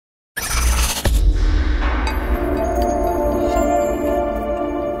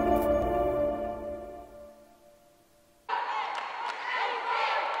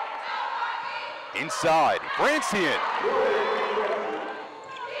inside. Francian.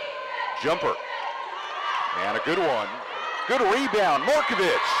 Jumper. And a good one. Good rebound.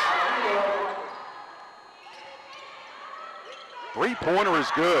 Markovic. Three-pointer is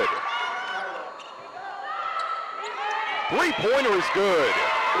good. Three-pointer is good.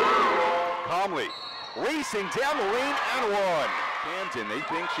 Calmly racing down the lane and one. Camden, they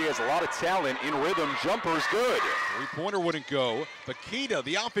think she has a lot of talent in rhythm. Jumper's good. Three-pointer wouldn't go. Bakita,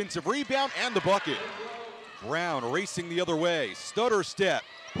 the offensive rebound and the bucket. Brown racing the other way. Stutter step.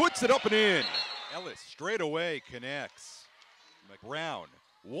 Puts it up and in. Ellis straight away connects. McBrown,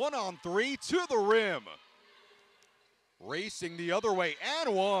 1-on-3 to the rim. Racing the other way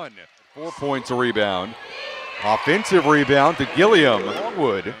and one. 4 points a rebound. Offensive rebound to Gilliam.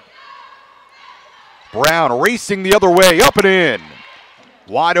 Longwood. Brown racing the other way, up and in.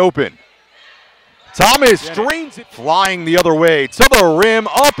 Wide open. Thomas drains it, flying the other way to the rim,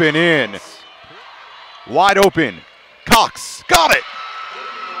 up and in. Wide open. Cox got it.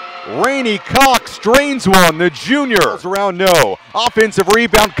 Rainey Cox drains one. The junior around no. Offensive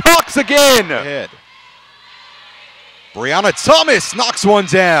rebound. Cox again. Ahead. Brianna Thomas knocks one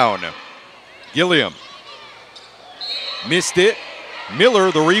down. Gilliam missed it.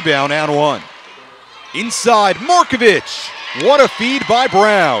 Miller the rebound and one. Inside Markovic. What a feed by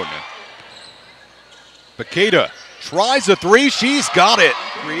Brown. Bakita tries a three. She's got it.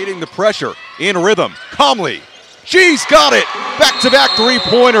 Creating the pressure in rhythm. Calmly. She's got it. Back-to-back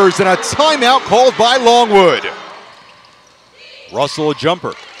three-pointers and a timeout called by Longwood. Russell a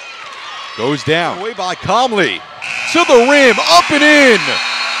jumper. Goes down. Away by Calmly. To the rim. Up and in.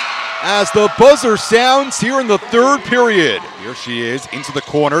 As the buzzer sounds here in the third period. Here she is into the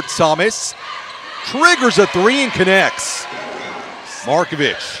corner. Thomas triggers a three and connects.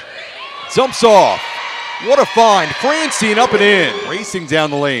 Markovic dumps off. What a find. Francine up and in. Racing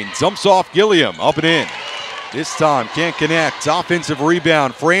down the lane. Dumps off Gilliam. Up and in. This time can't connect. Offensive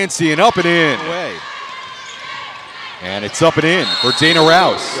rebound. Francine up and in. Away. And it's up and in for Dana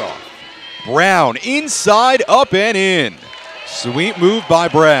Rouse. Brown inside, up and in. Sweet move by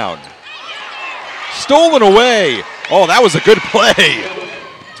Brown. Stolen away. Oh, that was a good play.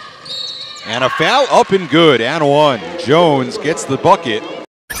 And a foul up and good, and one. Jones gets the bucket.